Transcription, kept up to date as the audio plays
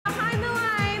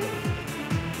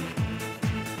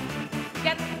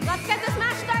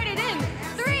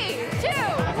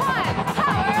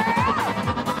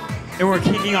And we're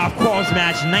kicking off Quals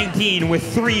match 19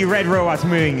 with 3 red robots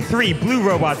moving, 3 blue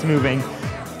robots moving,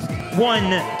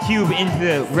 1 cube into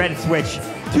the red switch,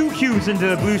 2 cubes into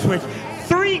the blue switch,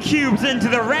 3 cubes into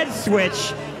the red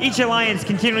switch. Each alliance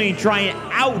continuing to try and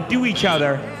outdo each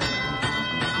other.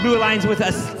 Blue alliance with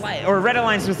a slight, or red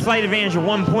alliance with slight advantage of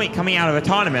 1 point coming out of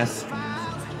autonomous.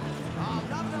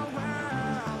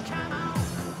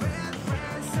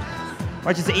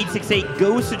 Watch as 868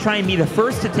 goes to try and be the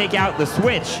first to take out the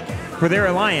switch for their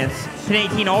alliance.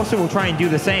 1018 also will try and do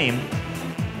the same.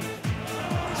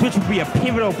 Switch will be a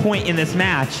pivotal point in this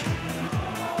match.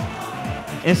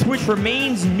 And Switch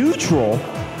remains neutral.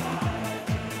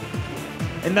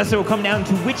 And thus it will come down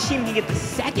to which team can get the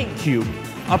second cube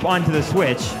up onto the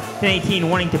Switch. 1018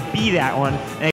 wanting to be that one. And